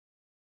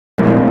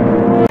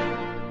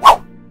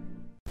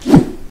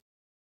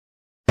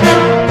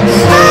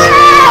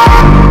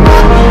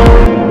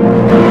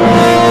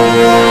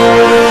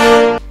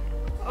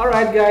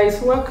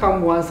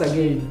welcome once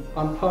again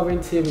on Paulvin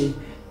TV.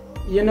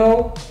 You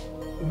know,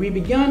 we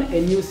began a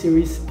new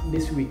series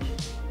this week,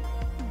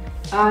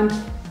 and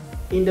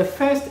in the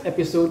first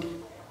episode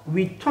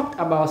we talked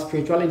about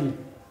spirituality,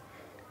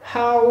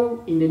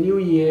 how in the new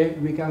year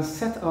we can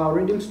set our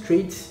rhythm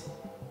straight,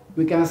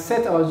 we can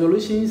set our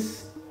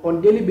resolutions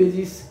on daily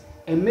basis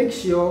and make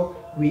sure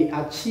we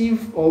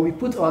achieve or we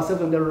put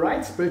ourselves on the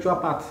right spiritual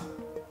path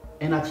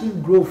and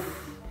achieve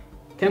growth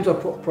in terms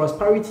of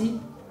prosperity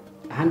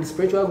and the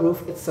spiritual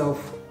growth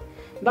itself.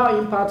 Now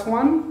in part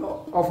 1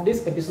 of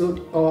this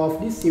episode or of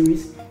this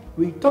series,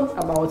 we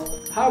talked about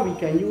how we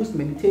can use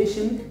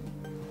meditation,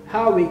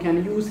 how we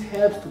can use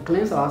herbs to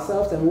cleanse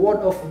ourselves and ward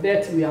off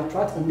death we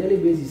attract on a daily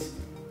basis,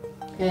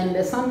 and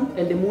the sun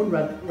and the moon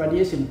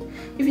radiation.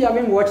 If you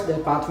haven't watched the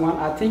part 1,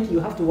 I think you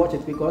have to watch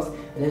it, because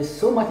there's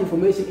so much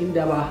information in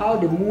there about how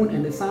the moon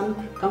and the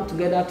sun come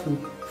together to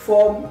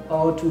form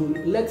or to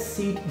let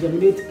seed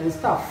germinate and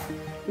stuff.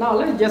 Now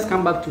let's just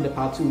come back to the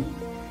part 2.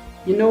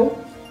 You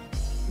know,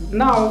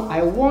 now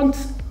I want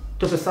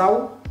Dr.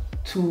 Sao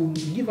to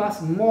give us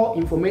more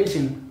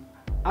information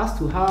as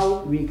to how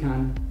we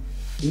can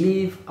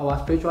live our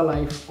spiritual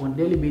life on a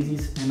daily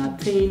basis and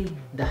attain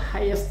the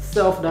highest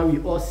self that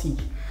we all seek.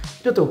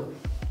 Toto,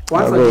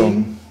 once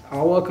again,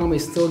 our welcome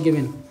is still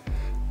given.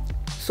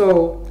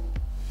 So,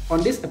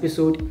 on this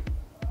episode,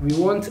 we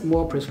want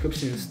more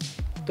prescriptions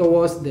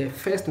towards the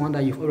first one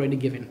that you've already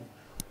given.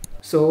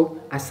 So,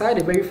 aside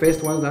the very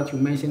first ones that you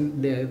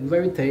mentioned, the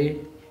very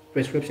 3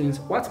 prescriptions,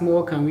 what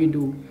more can we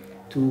do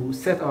to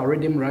set our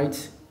rhythm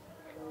right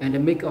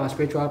and make our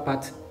spiritual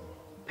path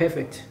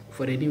perfect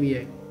for the new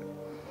year?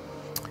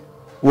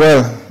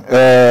 Well,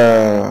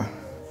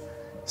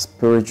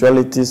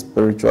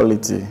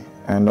 spirituality,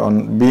 and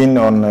on being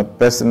on a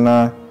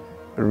personal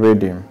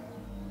rhythm.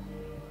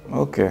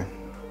 Okay.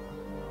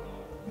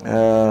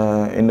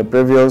 In the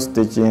previous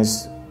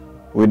teachings,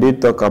 we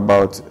did talk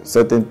about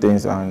certain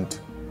things, and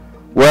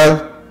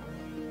well,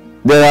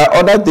 there are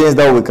other things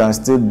that we can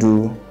still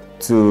do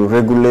to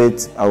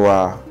regulate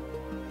our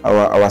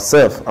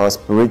self, our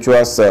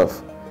spiritual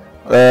self.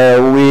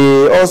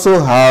 We also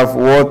have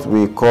what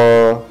we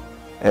call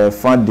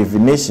fund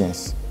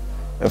divinations.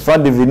 A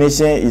fund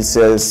divination is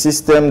a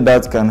system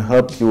that can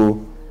help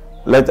you.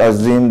 Let's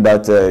assume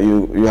that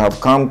you have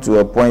come to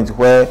a point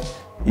where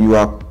you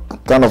are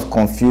kind of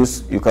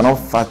confused, you cannot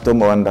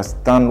fathom or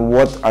understand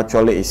what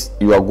actually is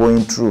you are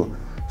going through.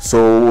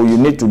 So you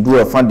need to do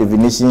a fund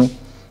divination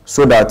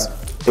so that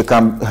it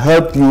can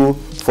help you,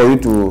 for you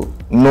to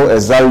know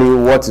exactly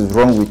what is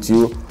wrong with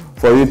you,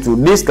 for you to,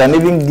 this can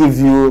even give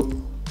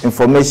you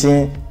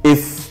information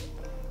if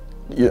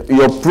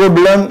your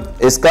problem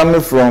is coming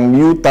from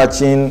you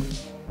touching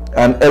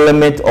an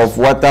element of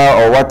water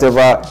or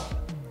whatever.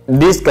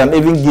 This can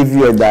even give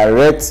you a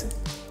direct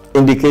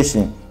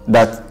indication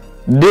that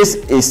this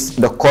is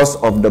the cause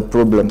of the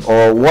problem,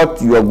 or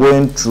what you are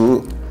going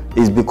through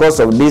is because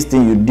of this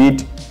thing you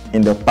did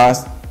in the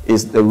past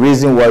is the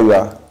reason why you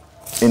are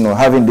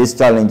having these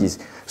challenges.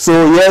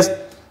 So yes,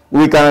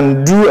 we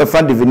can do a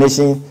fund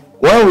divination.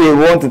 When we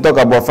want to talk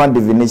about fund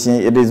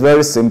divination, it is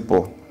very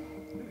simple.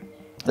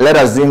 Let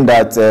us assume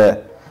that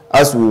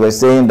as we were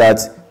saying, that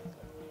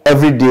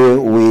every day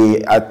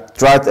we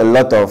attract a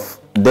lot of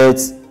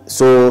debts.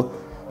 So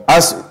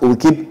as we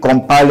keep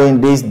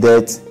compiling these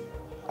debts,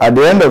 at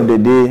the end of the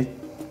day,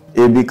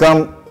 it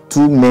becomes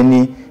too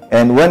many,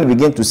 and when it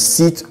begin to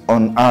sit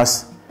on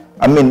us,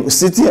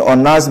 sitting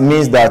on us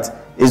means that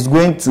it's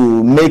going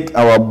to make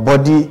our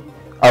body,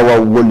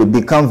 our will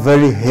become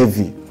very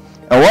heavy.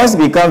 And once it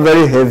becomes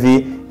very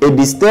heavy, it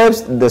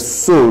disturbs the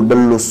soul, the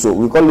low soul.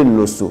 We call it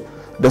low soul.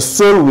 The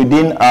soul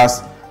within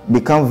us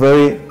become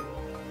very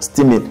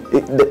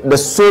stimulated. The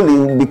soul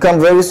will become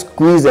very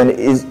squeezed, and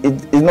is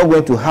not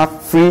going to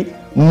have free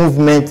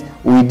movement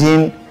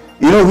within.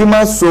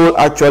 Human soul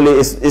actually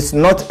is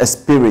not a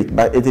spirit,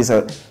 but it is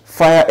a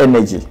fire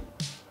energy.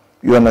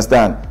 You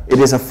understand? It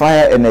is a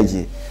fire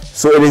energy.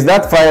 So it is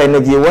that fire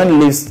energy, when it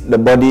leaves the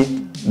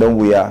body, then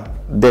we are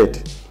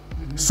dead.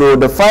 So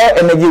the fire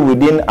energy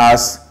within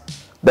us,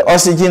 the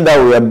oxygen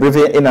that we are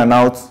breathing in and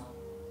out,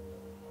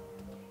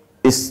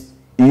 is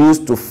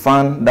used to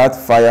fan that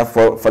fire,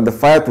 for the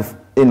fire to,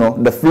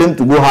 the flame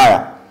to go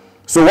higher.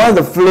 So once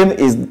the flame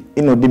is,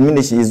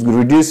 diminishing, is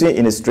reducing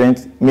in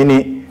strength,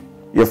 meaning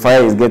your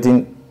fire is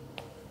getting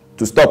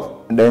to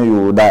stop, and then you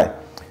will die.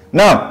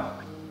 Now,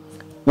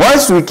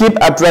 once we keep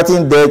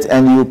attracting death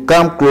and you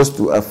come close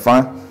to a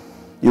fire,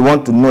 you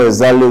want to know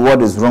exactly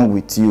what is wrong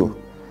with you.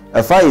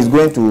 A fire is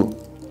going to,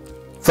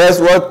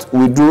 first what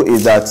we do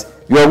is that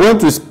you are going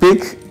to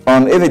speak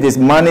on, if it is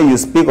money, you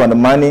speak on the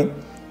money,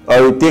 or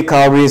you take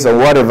calories or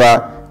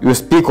whatever, you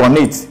speak on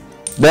it.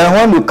 Then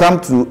when you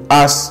come to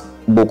us,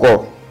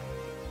 Boko,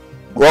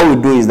 what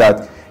we do is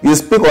that you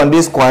speak on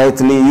this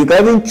quietly. You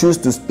can even choose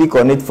to speak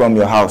on it from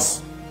your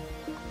house.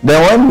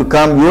 Then when you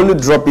come, you only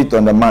drop it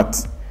on the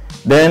mat.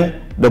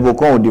 Then the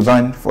Boko will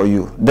divine for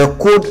you. The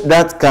code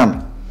that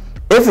come,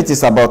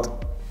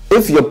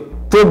 if your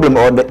problem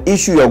or the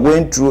issue you're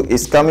going through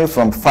is coming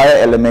from fire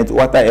element,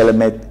 water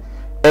element,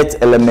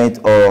 earth element,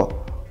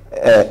 or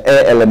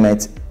air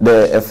element,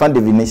 the fan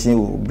divination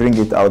will bring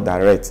it out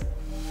direct.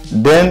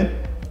 Then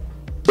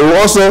it will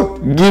also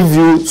give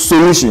you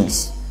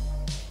solutions.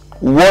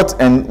 What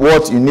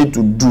you need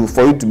to do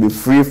for you to be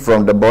free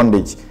from the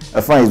bondage.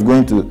 A fan is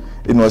going to,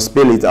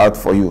 spell it out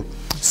for you.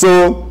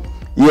 So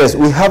yes,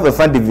 we have a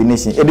fan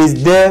divination. It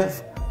is there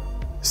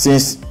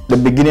since the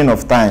beginning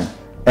of time,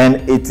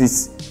 and it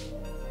is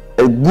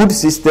a good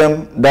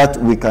system that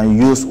we can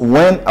use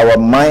when our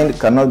mind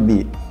cannot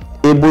be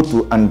able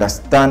to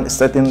understand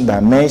certain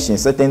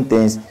dimensions, certain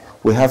things.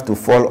 We have to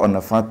fall on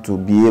a fan to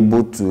be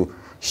able to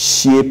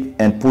shape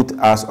and put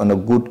us on a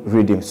good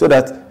rhythm, so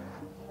that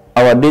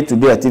our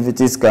day-to-day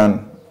activities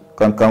can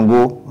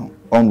go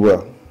on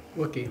well.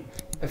 Okay.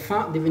 A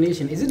fan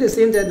divination, is it the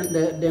same that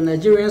the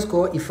Nigerians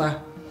call Ifa?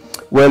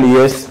 Well,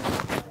 yes,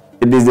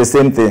 it is the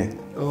same thing.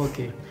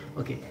 Okay.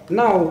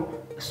 Now,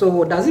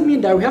 so does it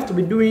mean that we have to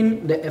be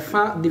doing the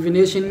fan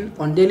divination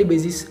on daily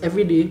basis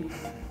every day?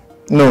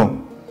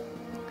 No.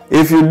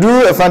 If you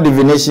do a fan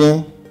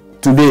divination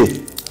today,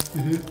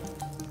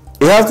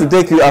 it has to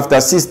take you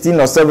after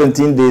 16 or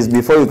 17 days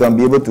before you can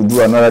be able to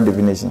do another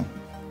divination.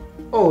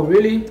 Oh,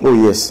 really? Oh,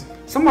 yes.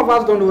 Some of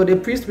us don't know. The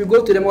priest, we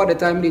go to them all the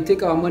time. They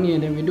take our money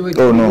and then we do it.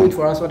 Oh, they no. do it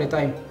for us all the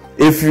time.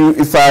 If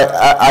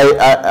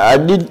I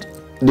did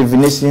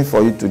divination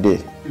for you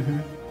today,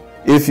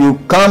 if you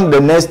come the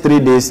next 3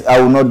 days,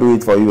 I will not do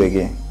it for you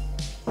again.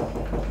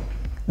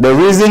 The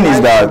reason is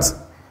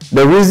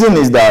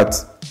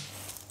that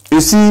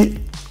you see,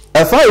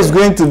 a fire is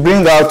going to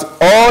bring out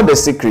all the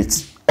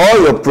secrets,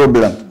 all your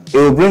problems. It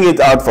will bring it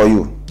out for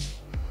you.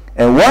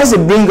 And once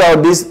it brings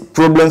out these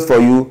problems for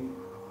you,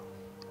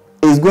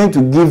 it's going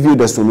to give you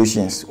the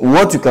solutions,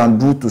 what you can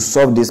do to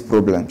solve these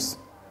problems.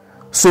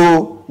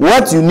 So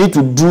what you need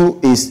to do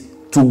is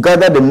to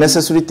gather the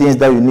necessary things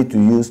that you need to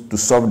use to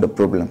solve the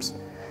problems.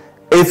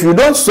 If you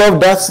don't solve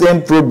that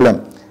same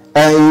problem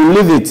and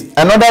you leave it,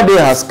 another day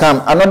has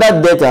come,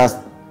 another debt has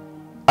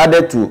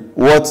added to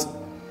what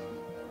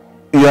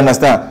you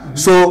understand.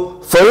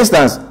 So for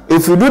instance,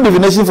 if you do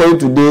divination for you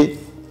today,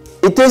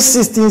 it takes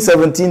 16,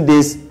 17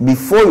 days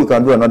before you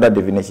can do another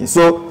divination.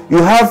 So you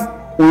have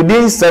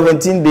within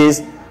 17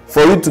 days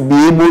for you to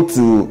be able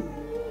to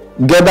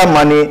gather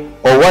money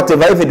or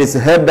whatever. If it is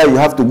herb that you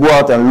have to go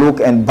out and look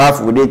and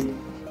bath with it,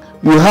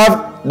 you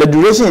have the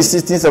duration is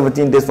 16,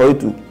 17 days for you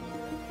to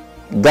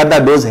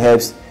gather those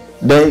herbs,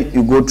 then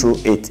you go through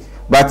it.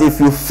 But if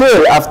you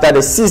fail after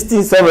the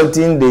 16,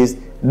 17 days,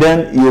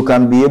 then you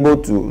can be able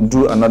to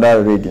do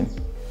another reading.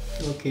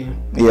 Okay.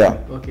 Yeah.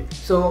 Okay.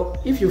 So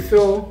if you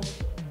fail,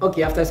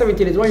 okay, after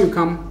 17 days, when you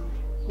come,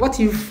 what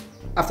if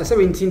after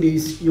 17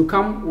 days you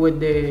come with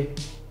the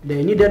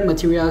needed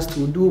materials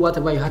to do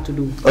whatever you had to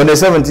do? On the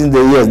 17th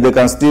day, yes, they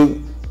can still.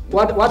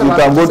 What you about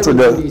can go to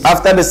the days?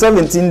 After the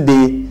 17th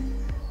day,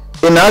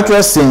 in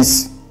actual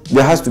sense,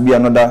 there has to be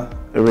another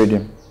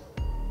reading.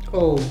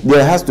 Oh.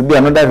 There has to be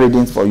another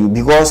reading for you,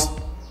 because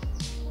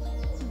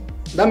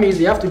that means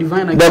they have to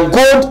divine again. The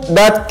code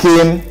that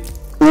came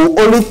will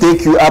only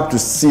take you up to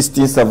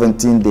 16,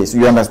 17 days.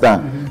 You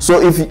understand?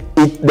 So if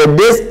the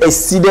days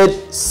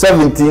exceeded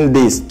 17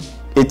 days,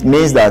 it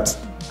means that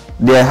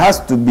there has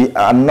to be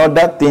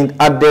another thing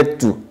added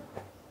to.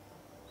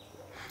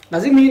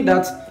 Does it mean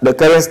that the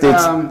current state?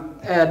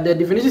 The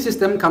divination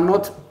system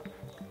cannot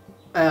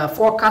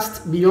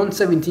forecast beyond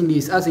 17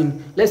 days? As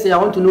in, let's say I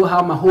want to know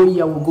how my whole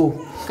year will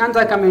go. Can't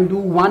I come and do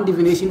one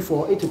divination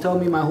for it to tell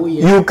me my whole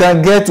year? You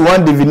can get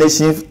one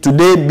divination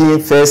today being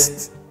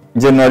 1st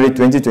January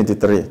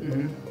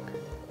 2023.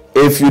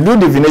 If you do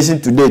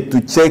divination today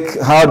to check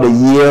how the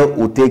year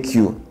will take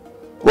you,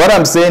 what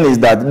I'm saying is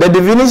that the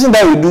divination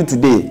that you do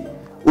today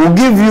will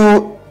give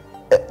you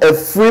a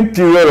free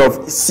period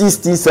of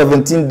 16,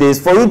 17 days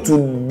for you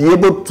to be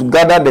able to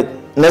gather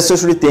the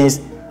necessary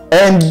things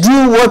and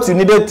do what you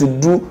needed to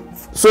do,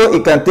 so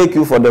it can take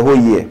you for the whole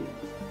year.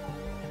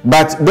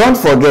 But don't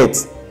forget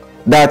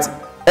that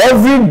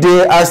every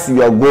day as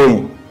you are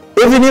going,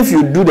 even if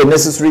you do the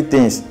necessary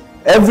things,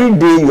 every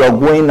day you are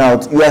going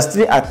out, you are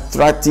still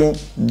attracting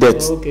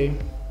debt. Okay.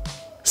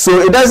 So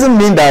it doesn't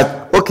mean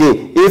that,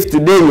 okay, if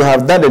today you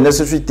have done the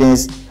necessary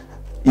things,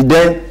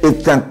 then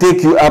it can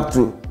take you up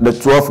to the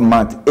 12th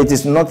month. It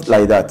is not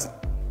like that.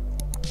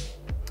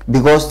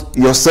 Because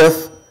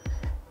yourself,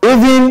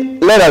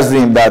 even let us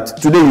dream that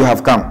today you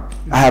have come,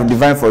 I have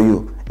divined for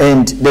you,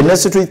 and the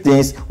necessary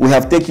things we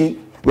have taken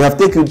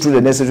you through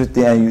the necessary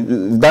thing, and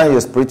you've done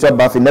your spiritual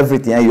bath and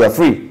everything, and you are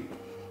free.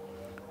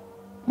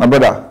 My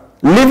brother,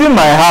 leaving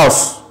my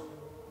house,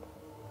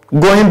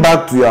 going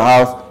back to your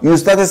house, you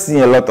started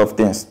seeing a lot of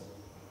things.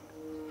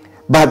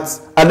 But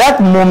at that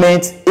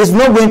moment,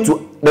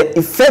 the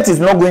effect is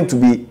not going to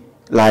be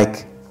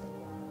like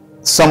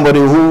somebody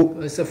who...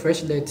 It's a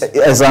fresh date.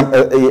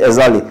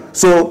 Exactly.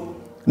 So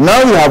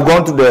now you have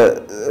gone to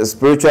the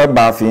spiritual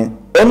bathing.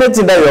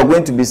 Anything that you are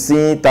going to be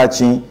seeing,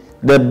 touching,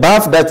 the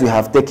bath that you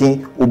have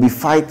taken will be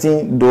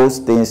fighting those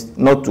things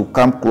not to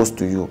come close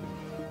to you.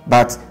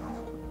 But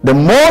the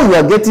more you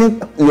are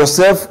getting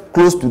yourself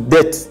close to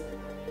death,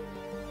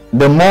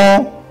 the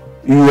more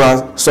you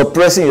are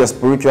suppressing your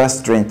spiritual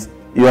strength.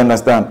 You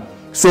understand?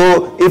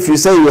 So if you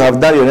say you have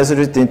done your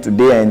necessary thing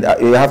today and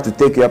you have to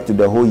take you up to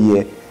the whole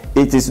year,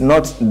 it is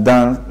not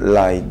done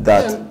like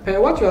that.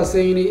 And, what you are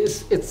saying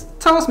is, it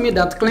tells me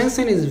that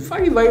cleansing is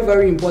very, very,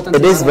 very important.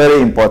 It is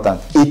very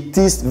important. It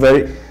is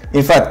very,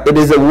 in fact, it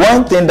is the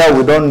one thing that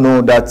we don't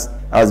know that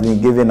has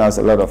been giving us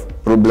a lot of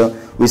problem.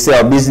 We say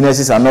our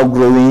businesses are not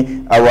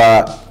growing,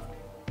 our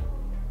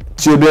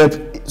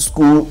children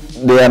school,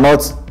 they are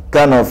not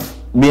kind of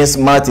being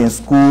smart in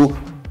school.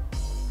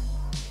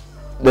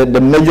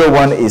 The major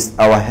one is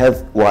our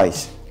health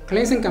wise.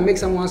 Cleansing can make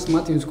someone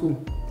smart in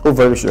school. Oh,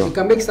 very sure. It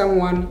can make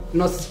someone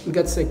not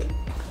get sick.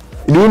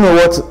 Do you know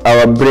what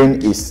our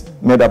brain is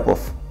made up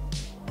of?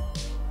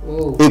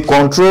 Oh. It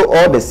controls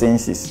all the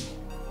senses.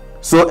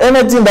 So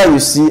anything that you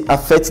see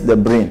affects the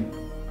brain.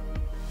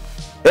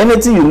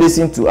 Anything you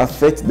listen to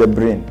affects the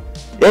brain.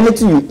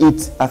 Anything you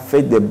eat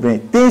affects the brain.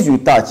 Things you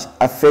touch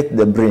affect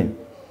the brain.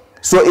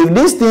 So if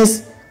these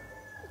things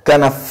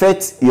can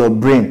affect your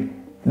brain,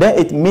 then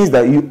it means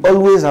that you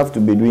always have to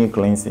be doing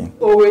cleansing.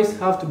 Always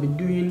have to be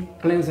doing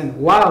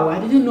cleansing. Wow, I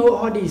didn't know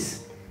all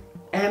this.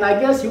 And I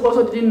guess you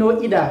also didn't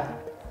know either.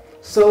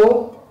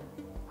 So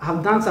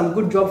I've done some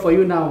good job for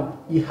you now.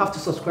 You have to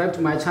subscribe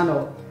to my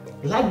channel.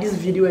 Like this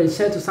video and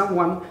share to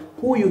someone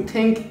who you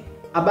think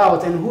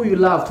about and who you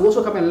love to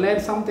also come and learn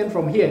something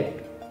from here.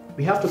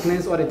 We have to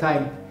cleanse all the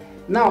time.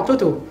 Now,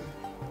 Toto,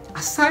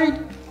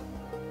 aside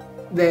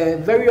the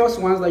various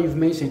ones that you've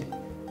mentioned,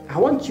 I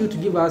want you to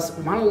give us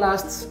one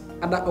last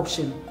other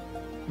option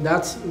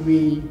that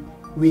we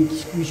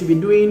should be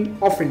doing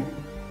often,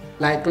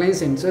 like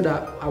cleansing, so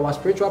that our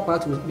spiritual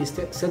part will be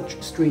set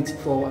straight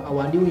for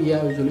our new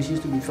year resolutions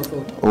to be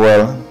fulfilled.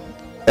 Well,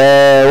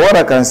 what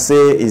I can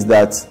say is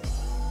that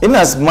in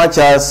as much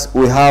as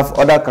we have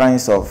other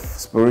kinds of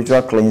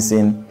spiritual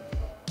cleansing,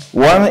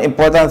 one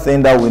important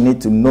thing that we need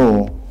to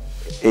know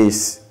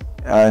is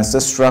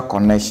ancestral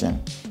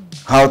connection.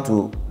 How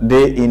to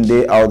day in,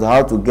 day out,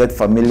 how to get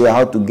familiar,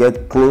 how to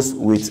get close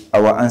with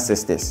our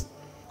ancestors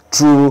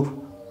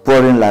through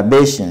pouring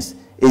libations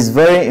is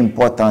very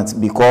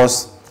important,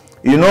 because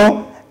you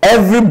know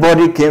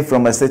everybody came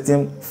from a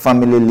certain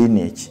family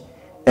lineage,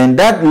 and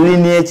that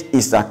lineage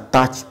is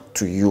attached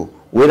to you,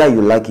 whether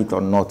you like it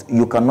or not.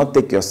 You cannot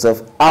take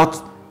yourself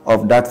out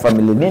of that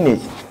family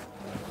lineage.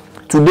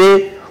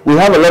 Today we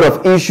have a lot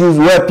of issues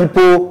where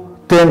people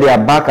turn their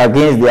back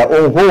against their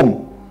own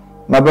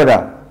home. My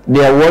brother,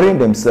 they are worrying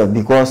themselves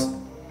because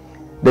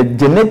the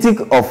genetic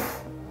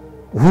of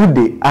who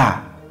they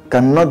are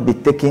cannot be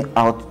taken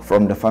out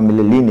from the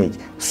family lineage.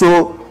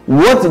 So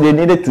what they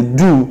needed to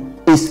do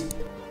is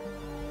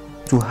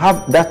to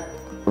have that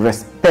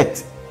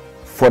respect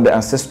for the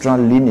ancestral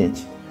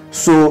lineage.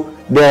 So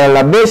there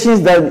are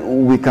libations that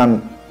we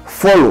can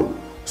follow,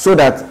 so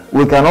that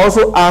we can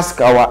also ask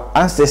our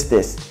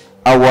ancestors,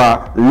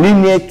 our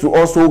lineage, to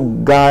also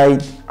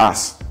guide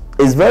us.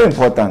 It's very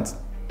important.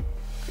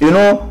 You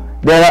know,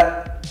 there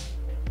are,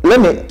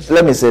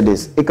 let me say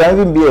this, it can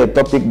even be a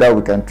topic that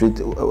we can treat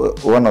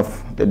one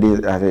of the days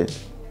ahead.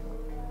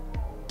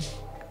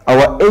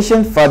 Our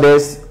ancient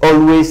fathers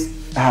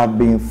always have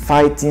been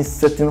fighting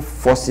certain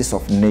forces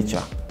of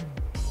nature.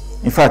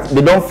 In fact,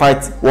 they don't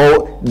fight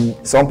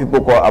what some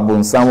people call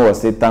abonsam or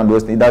Satan.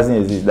 Those, it doesn't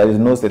exist. There is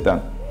no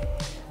Satan.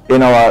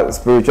 In our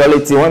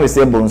spirituality, when we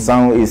say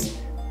bonsam, is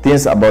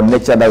things about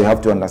nature that you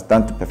have to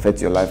understand to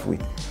perfect your life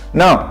with.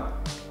 Now,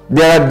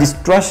 there are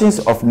distractions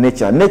of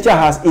nature. Nature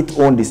has its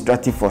own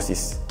destructive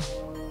forces,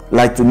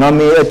 like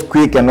tsunami,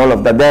 earthquake, and all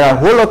of that. There are a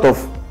whole lot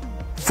of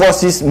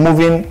forces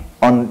moving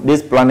on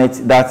this planet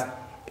that,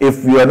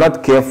 if you are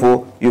not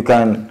careful, you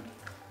can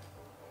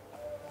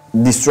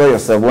destroy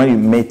yourself when you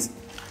meet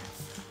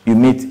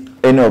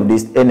any of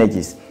these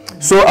energies.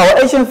 So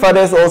our ancient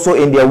fathers also,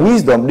 in their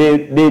wisdom,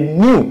 they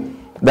knew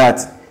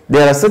that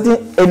there are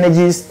certain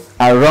energies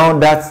around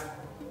that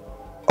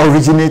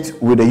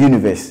originate with the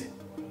universe,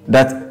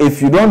 that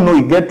if you don't know,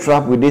 you get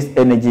trapped with these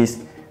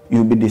energies,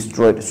 you'll be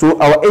destroyed. So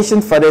our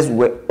ancient fathers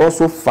were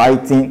also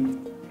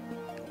fighting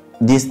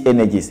these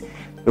energies.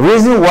 The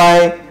reason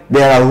why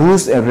there are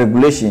rules and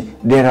regulations,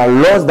 there are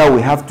laws that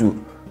we have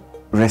to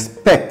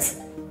respect.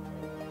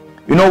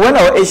 You know, when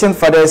our ancient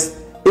fathers,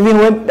 even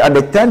when at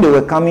the time they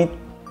were coming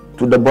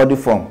to the body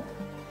form,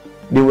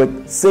 they were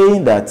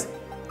saying that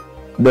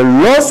the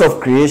laws of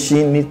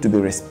creation need to be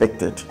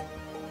respected.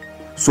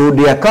 So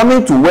they are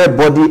coming to wear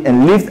body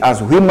and live as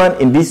human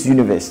in this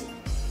universe.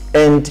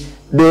 And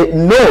they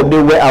know,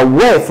 they were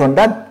aware from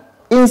that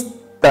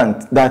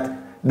instant that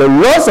the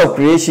laws of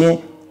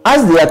creation,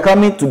 as they are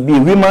coming to be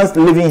humans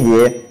living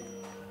here,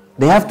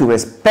 they have to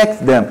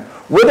respect them.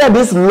 Whether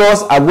these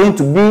laws are going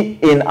to be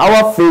in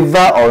our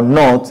favor or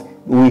not,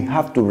 we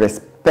have to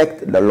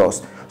respect the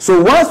laws.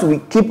 So once we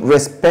keep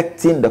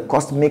respecting the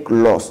cosmic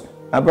laws,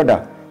 my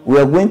brother, we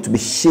are going to be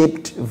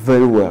shaped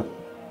very well.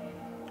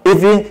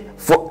 Even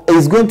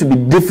it's going to be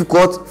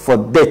difficult for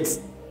death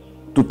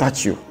to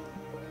touch you,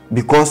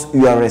 because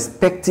you are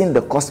respecting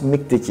the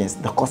cosmic teachings,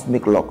 the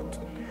cosmic law.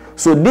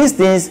 So these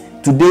things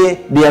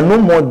today, they are no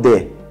more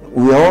there.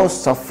 We are all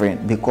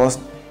suffering because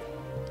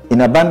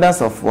in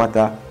abundance of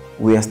water,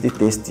 we are still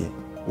tasty.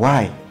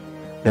 Why?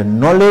 The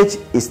knowledge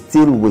is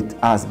still with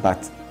us,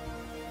 but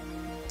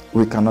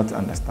we cannot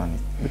understand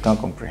it. We can't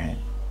comprehend.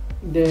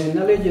 The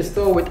knowledge is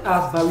still with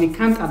us, but we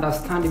can't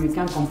understand it, we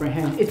can't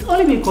comprehend. It's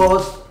only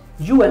because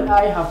you and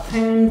I have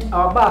turned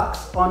our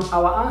backs on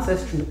our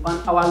ancestry,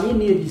 on our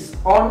lineages,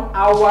 on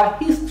our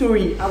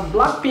history as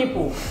black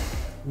people.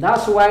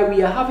 That's why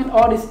we are having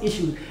all these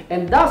issues.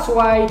 And that's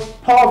why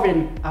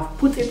Paulvin have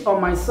put it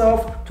on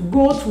myself to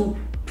go to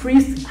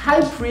priest,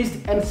 high priest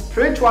and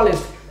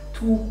spiritualists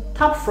to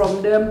tap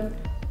from them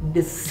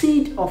the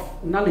seed of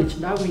knowledge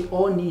that we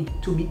all need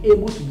to be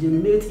able to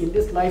germinate in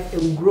this life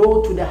and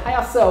grow to the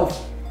higher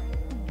self.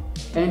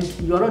 And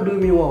you're not doing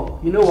me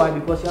well. You know why?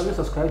 Because you haven't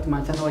subscribed to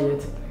my channel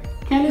yet.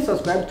 Kindly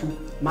subscribe to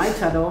my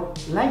channel,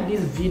 like this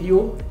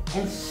video,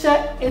 and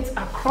share it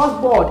across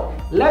board.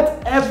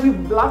 Let every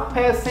black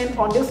person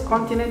on this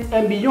continent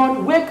and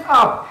beyond wake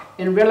up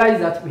and realize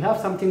that we have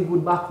something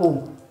good back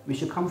home. We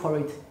should come for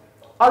it.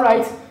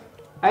 Alright,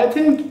 I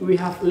think we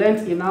have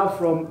learned enough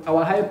from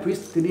our high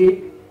priest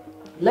today.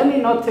 Let me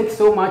not take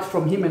so much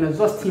from him and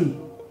exhaust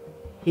him.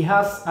 He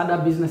has other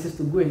businesses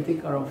to go and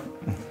take care of.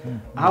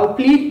 I'll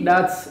plead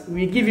that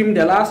we give him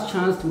the last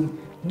chance to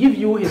give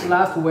you his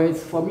last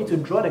words for me to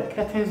draw the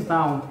curtains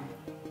down.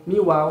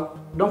 Meanwhile,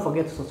 don't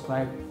forget to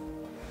subscribe.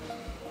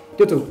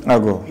 Toto, I'll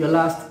go. Your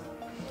last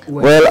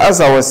word. Well,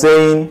 as I was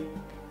saying,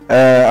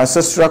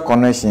 ancestral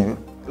connection,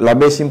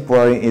 libation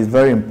pouring is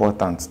very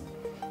important.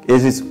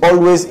 It is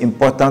always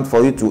important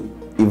for you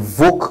to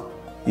evoke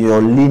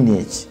your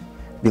lineage,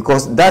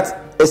 because that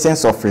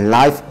essence of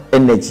life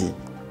energy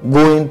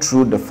going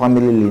through the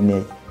family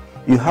lineage,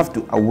 you have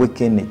to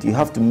awaken it. You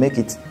have to make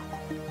it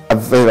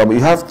available. You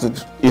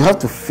have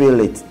to feel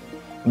it.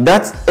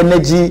 That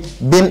energy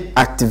being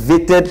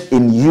activated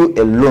in you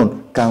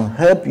alone can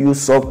help you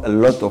solve a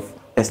lot of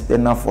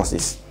external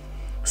forces.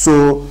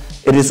 So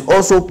it is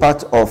also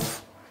part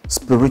of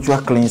spiritual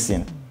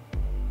cleansing.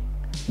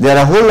 There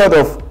are a whole lot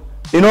of,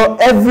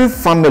 every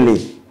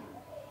family,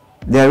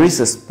 there is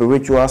a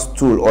spiritual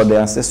stool or the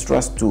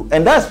ancestral stool,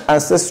 and that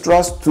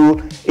ancestral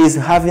stool is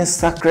having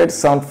sacred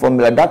sound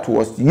formula that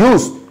was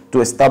used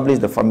to establish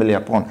the family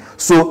upon.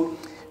 So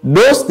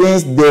those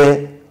things,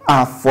 they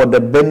are for the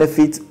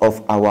benefit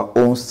of our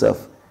own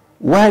self.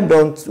 Why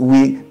don't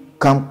we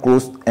come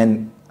close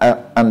and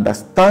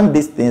understand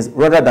these things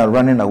rather than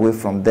running away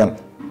from them,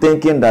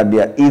 thinking that they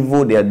are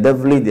evil, they are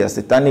devilish, they are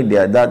satanic, they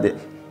are that.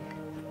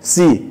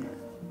 See,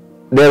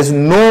 there's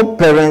no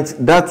parent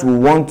that will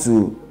want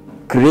to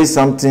create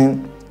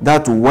something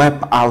that will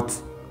wipe out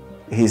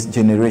his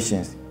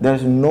generations.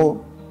 There's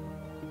no,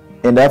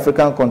 in the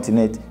African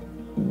continent,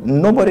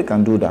 nobody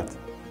can do that.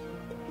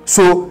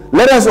 So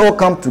let us all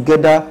come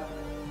together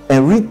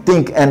and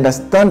rethink,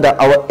 understand that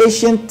our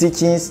ancient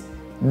teachings,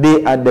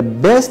 they are the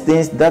best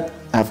things that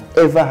have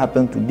ever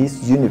happened to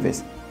this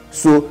universe.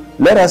 So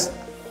let us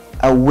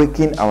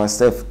awaken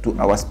ourselves to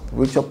our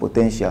spiritual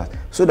potential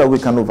so that we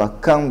can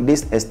overcome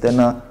these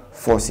external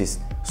forces,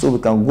 so we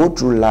can go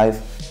through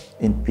life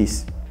in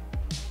peace.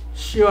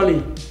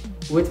 Surely,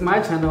 with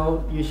my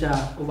channel, you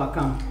shall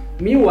overcome.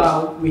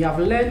 Meanwhile, we have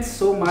learned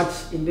so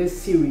much in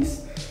this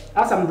series.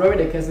 As I'm drawing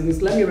the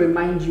curtains, let me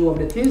remind you of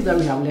the things that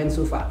we have learned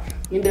so far.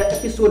 In the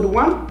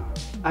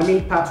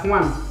part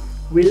 1,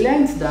 we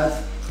learned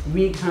that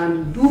we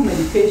can do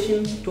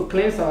meditation to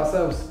cleanse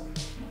ourselves.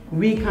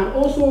 We can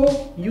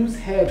also use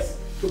herbs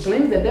to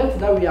cleanse the debts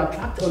that we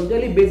attract on a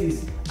daily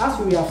basis, as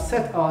we have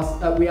set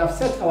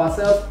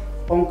ourselves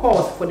on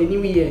course for the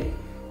new year.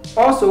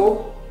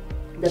 Also,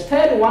 the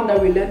third one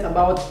that we learned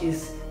about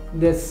is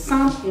the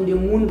sun and the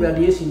moon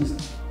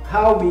radiations,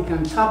 how we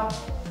can tap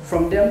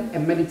from them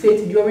and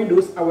meditate during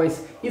those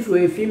hours. If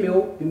you're a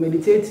female, you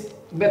meditate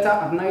better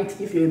at night.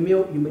 If you're a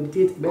male, you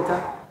meditate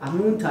better at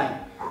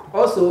noontime.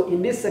 Also,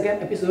 in this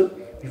second episode,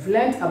 we've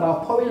learned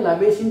about pouring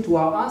libation to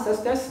our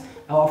ancestors,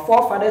 our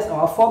forefathers,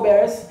 our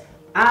forebears,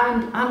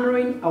 and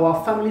honoring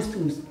our family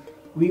stools.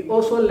 We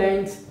also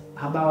learned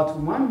about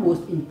one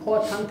most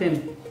important thing,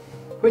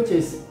 which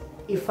is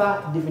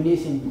Ifa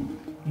divination.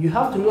 You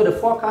have to know the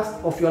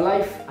forecast of your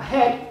life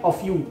ahead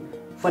of you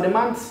for the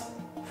months,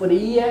 for the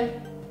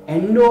year,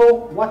 and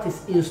know what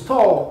is in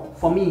store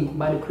for me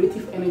by the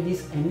creative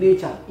energies and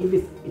nature. If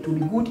it will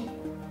be good,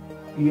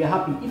 you are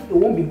happy. If it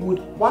won't be good,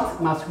 what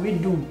must we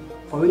do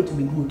for it to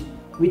be good?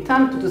 We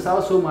thank Tutu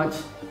Sao so much.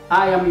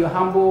 I am your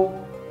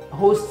humble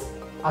host,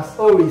 as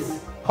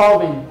always,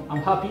 Paulvin.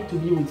 I'm happy to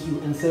be with you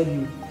and serve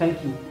you.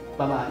 Thank you.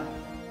 Bye-bye.